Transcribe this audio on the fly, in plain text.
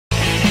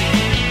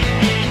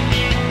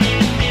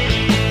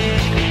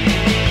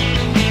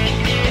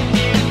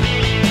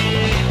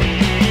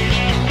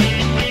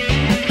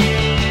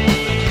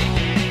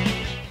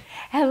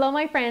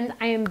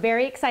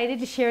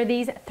excited to share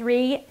these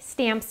 3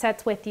 stamp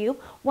sets with you.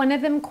 One of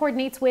them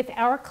coordinates with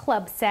our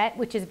club set,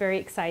 which is very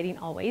exciting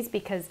always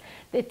because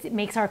it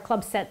makes our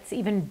club sets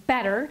even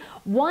better.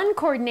 One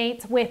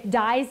coordinates with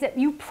dies that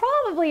you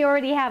probably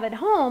already have at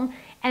home,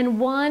 and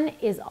one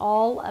is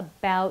all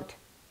about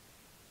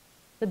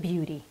the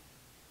beauty.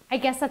 I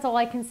guess that's all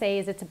I can say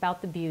is it's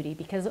about the beauty,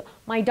 because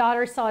my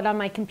daughter saw it on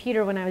my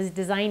computer when I was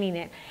designing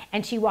it,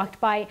 and she walked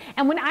by.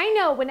 And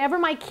whenever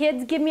my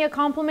kids give me a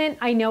compliment,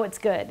 I know it's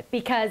good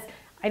because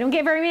I don't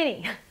get very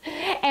many.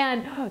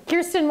 And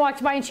Kirsten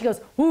walked by and she goes,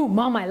 "Ooh,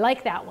 Mom, I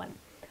like that one."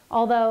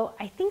 Although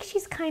I think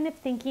she's kind of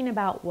thinking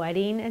about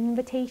wedding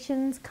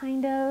invitations,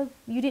 kind of.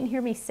 You didn't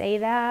hear me say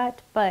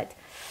that, but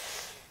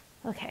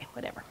okay,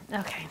 whatever.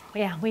 Okay,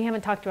 yeah, we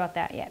haven't talked about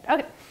that yet.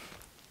 Okay.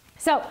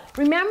 So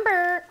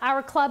remember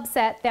our club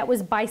set that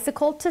was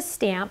bicycle to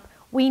stamp.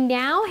 We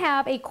now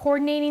have a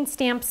coordinating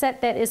stamp set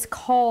that is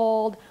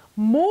called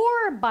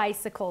More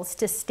Bicycles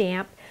to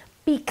Stamp,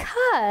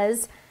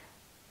 because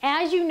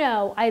as you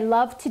know, I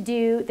love to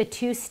do the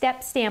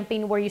 2-step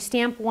stamping where you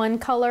stamp one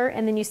color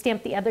and then you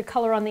stamp the other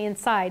color on the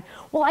inside.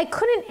 Well, I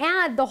couldn't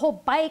add the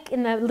whole bike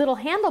and the little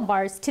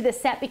handlebars to this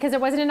set because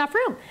there wasn't enough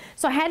room.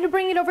 So I had to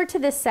bring it over to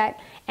this set.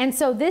 And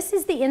so this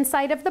is the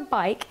inside of the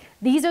bike.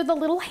 These are the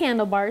little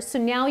handlebars. So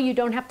now you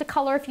don't have to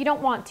color if you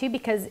don't want to,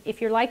 because if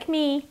you're like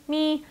me,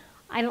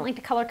 I don't like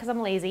to color because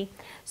I'm lazy.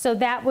 So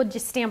that would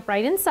just stamp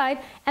right inside.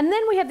 And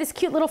then we have this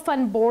cute little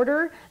fun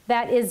border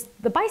that is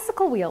the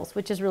bicycle wheels,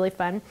 which is really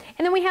fun.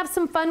 And then we have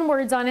some fun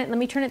words on it. Let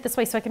me turn it this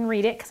way so I can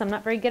read it, because I'm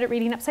not very good at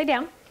reading upside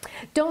down.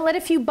 Don't let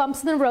a few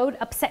bumps in the road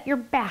upset your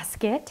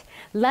basket.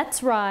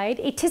 Let's ride.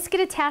 A tisket,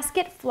 a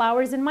tasket,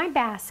 flowers in my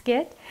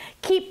basket.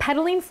 Keep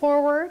pedaling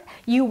forward.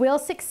 You will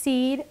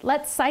succeed.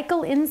 Let's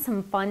cycle in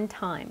some fun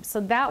times. So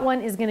that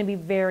one is going to be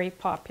very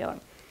popular.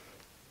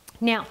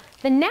 Now,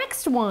 the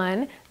next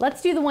one,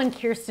 let's do the one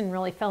Kirsten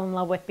really fell in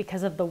love with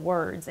because of the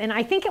words. And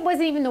I think it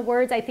wasn't even the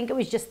words, I think it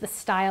was just the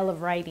style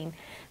of writing.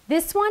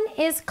 This one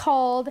is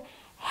called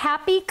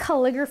Happy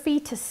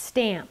Calligraphy to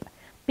Stamp,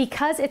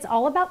 because it's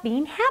all about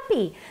being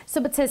happy.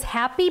 So it says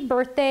happy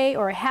birthday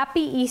or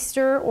happy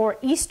Easter or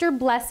Easter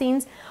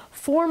blessings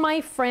for my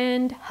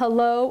friend,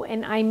 hello,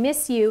 and I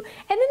miss you.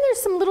 And then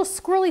there's some little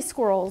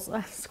squiggles,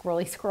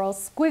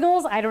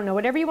 I don't know,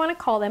 whatever you want to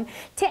call them,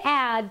 to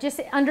add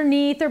just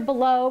underneath or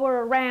below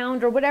or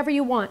around or whatever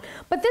you want.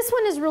 But this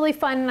one is really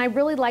fun, and I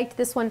really liked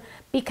this one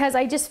because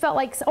I just felt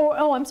like,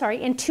 I'm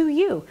sorry, and to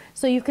you.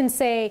 So you can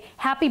say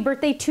happy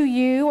birthday to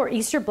you, or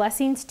Easter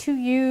blessings to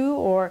you,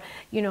 or,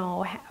 you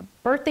know,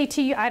 birthday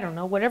to you, I don't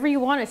know, whatever you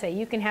want to say,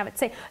 you can have it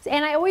say.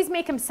 And I always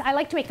make them, I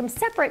like to make them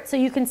separate so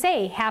you can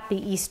say happy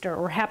Easter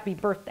or happy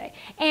birthday.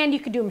 And you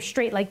could do them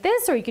straight like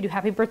this, or you could do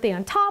happy birthday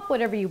on top,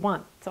 whatever you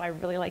want. So I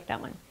really like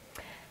that one.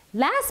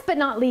 Last but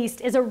not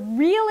least is a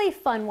really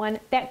fun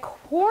one that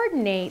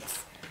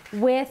coordinates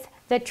with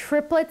the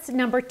triplets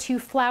number 2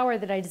 flower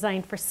that I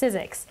designed for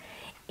Sizzix.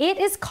 It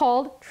is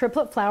called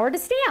Triplet Flower to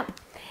Stamp.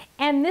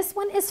 And this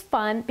one is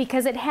fun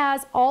because it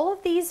has all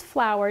of these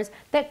flowers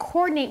that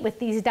coordinate with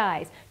these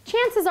dies.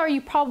 Chances are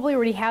you probably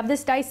already have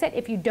this die set.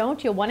 If you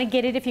don't, you'll want to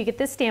get it if you get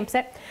this stamp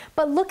set.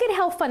 But look at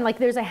how fun, like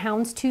there's a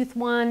houndstooth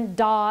one,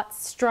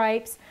 dots,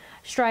 stripes.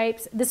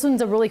 This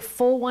one's a really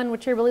full one,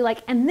 which I really like.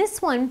 And this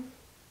one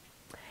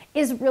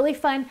is really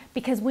fun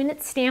because when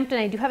it's stamped, and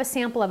I do have a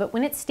sample of it,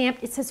 when it's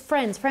stamped, it says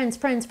friends, friends,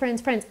 friends,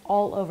 friends, friends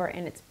all over,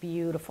 and it's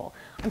beautiful.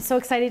 I'm so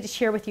excited to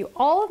share with you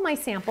all of my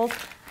samples.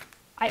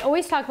 I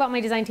always talk about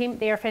my design team.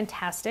 They are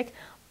fantastic.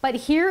 But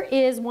here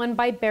is one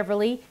by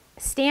Beverly,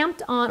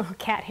 stamped on,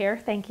 cat hair,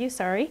 thank you,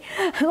 sorry.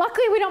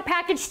 Luckily, we don't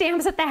package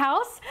stamps at the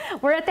house.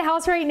 We're at the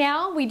house right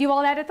now. We do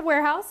all that at the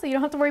warehouse, so you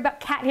don't have to worry about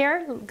cat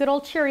hair. Good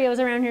old Cheerios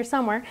around here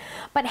somewhere.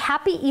 But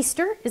happy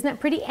Easter, isn't that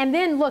pretty? And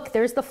then look,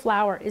 there's the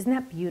flower. Isn't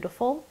that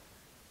beautiful?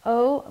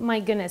 Oh my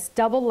goodness,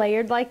 double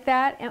layered like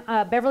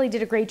that. Beverly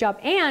did a great job,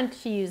 and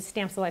she used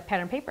Stamps of Life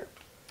pattern paper.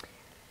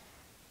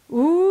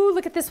 Ooh,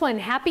 look at this one.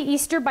 Happy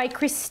Easter by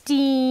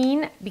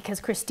Christine,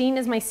 because Christine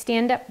is my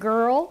stand-up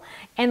girl.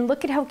 And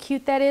look at how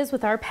cute that is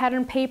with our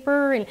pattern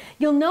paper. And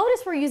you'll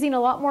notice we're using a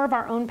lot more of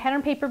our own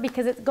pattern paper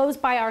because it goes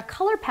by our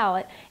color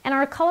palette. And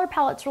our color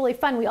palette's really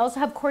fun. We also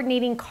have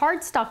coordinating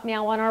cardstock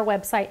now on our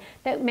website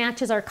that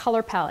matches our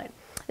color palette.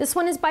 This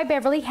one is by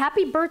Beverly.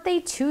 Happy birthday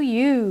to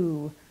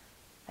you.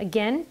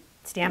 Again,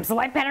 Stamps of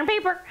Life pattern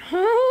paper.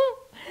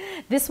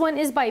 This one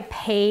is by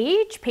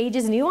Paige. Paige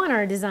is new on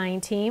our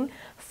design team.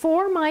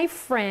 For my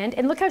friend,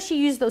 and look how she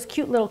used those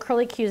cute little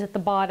curly cues at the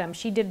bottom.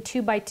 She did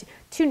 2 by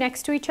 2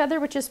 next to each other,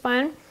 which is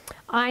fun.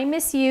 I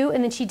miss you,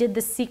 and then she did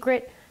the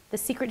secret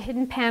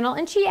hidden panel,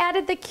 and she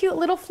added the cute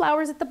little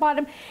flowers at the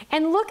bottom.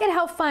 And look at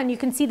how fun you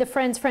can see the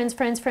friends, friends,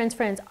 friends, friends,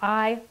 friends.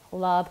 I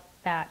love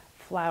that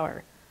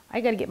flower.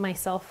 I gotta get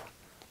myself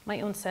my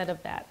own set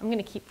of that. I'm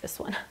gonna keep this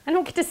one. I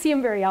don't get to see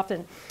them very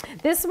often.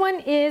 This one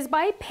is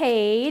by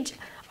Paige.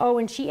 Oh,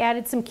 and she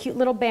added some cute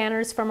little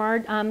banners from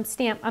our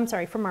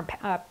from our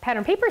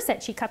pattern paper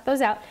set. She cut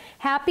those out.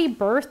 Happy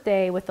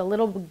birthday with a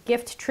little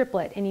gift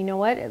triplet. And you know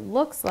what? It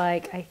looks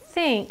like, I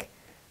think,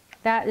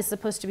 That is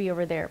supposed to be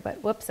over there,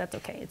 but whoops, that's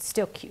okay. It's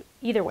still cute.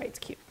 Either way, it's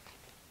cute.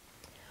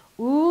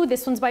 Ooh,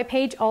 this one's by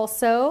Paige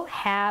also.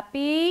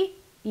 Happy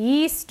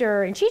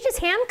Easter. And she just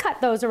hand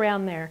cut those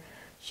around there.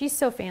 She's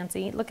so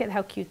fancy. Look at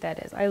how cute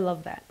that is. I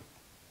love that.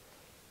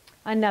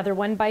 Another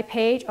one by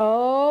Paige.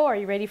 Oh, are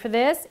you ready for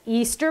this?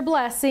 Easter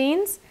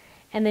blessings.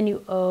 And then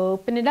you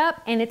open it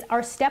up and it's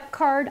our step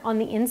card on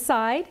the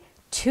inside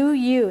to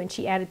you. And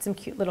she added some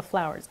cute little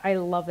flowers. I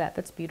love that.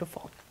 That's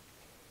beautiful.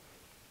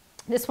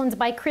 This one's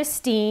by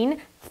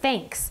Christine.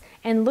 Thanks.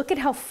 And look at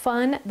how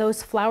fun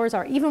those flowers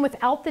are, even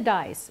without the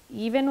dies.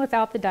 Even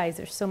without the dies,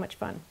 they're so much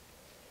fun.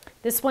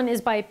 This one is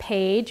by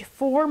Paige,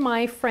 for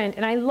my friend.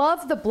 And I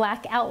love the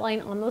black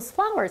outline on those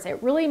flowers.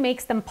 It really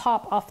makes them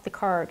pop off the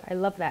card. I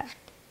love that.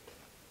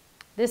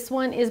 This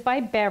one is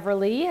by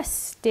Beverly.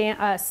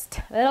 Flip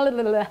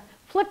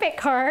it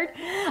card.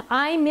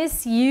 I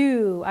miss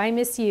you. I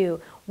miss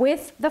you.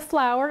 With the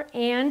flower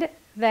and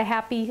the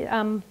happy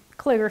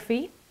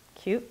calligraphy.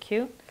 Cute,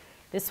 cute.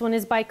 This one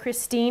is by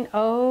Christine.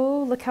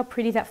 Oh, look how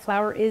pretty that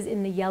flower is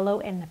in the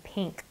yellow and the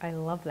pink. I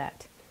love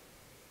that.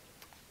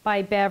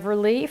 By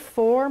Beverly,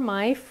 for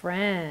my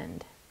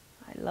friend.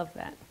 I love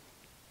that.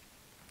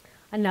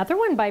 Another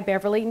one by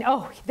Beverly.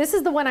 Oh, this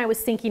is the one I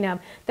was thinking of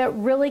that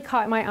really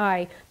caught my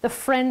eye. The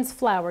Friends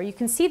flower. You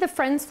can see the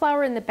Friends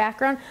flower in the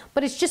background,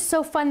 but it's just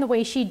so fun the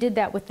way she did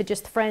that with the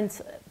just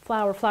Friends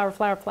flower, flower,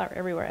 flower, flower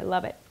everywhere. I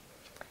love it.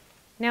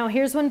 Now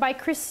here's one by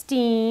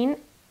Christine.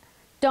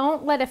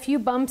 Don't let a few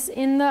bumps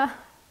in the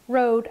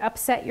road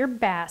upset your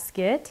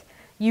basket.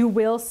 You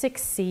will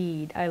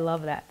succeed. I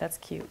love that. That's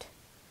cute.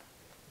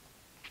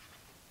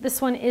 This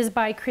one is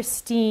by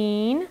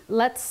Christine.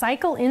 Let's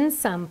cycle in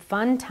some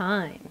fun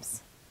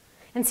times.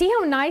 And see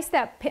how nice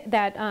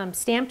that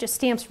stamp just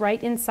stamps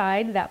right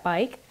inside that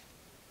bike.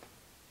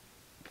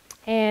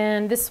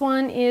 And this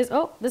one is,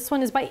 oh, this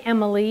one is by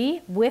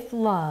Emily, with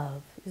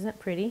love. Isn't that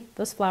pretty?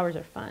 Those flowers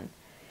are fun.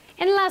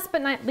 And last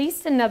but not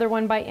least, another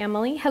one by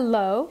Emily,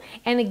 hello.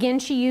 And again,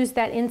 she used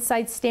that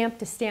inside stamp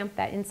to stamp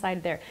that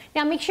inside there.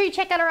 Now make sure you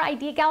check out our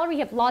idea gallery. We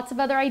have lots of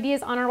other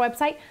ideas on our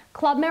website.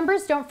 Club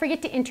members, don't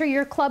forget to enter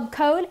your club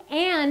code,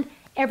 and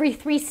every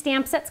 3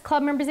 stamp sets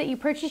club members that you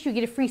purchase, you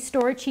get a free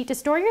storage sheet to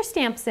store your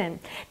stamps in.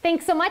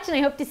 Thanks so much, and I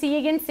hope to see you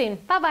again soon.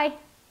 Bye-bye.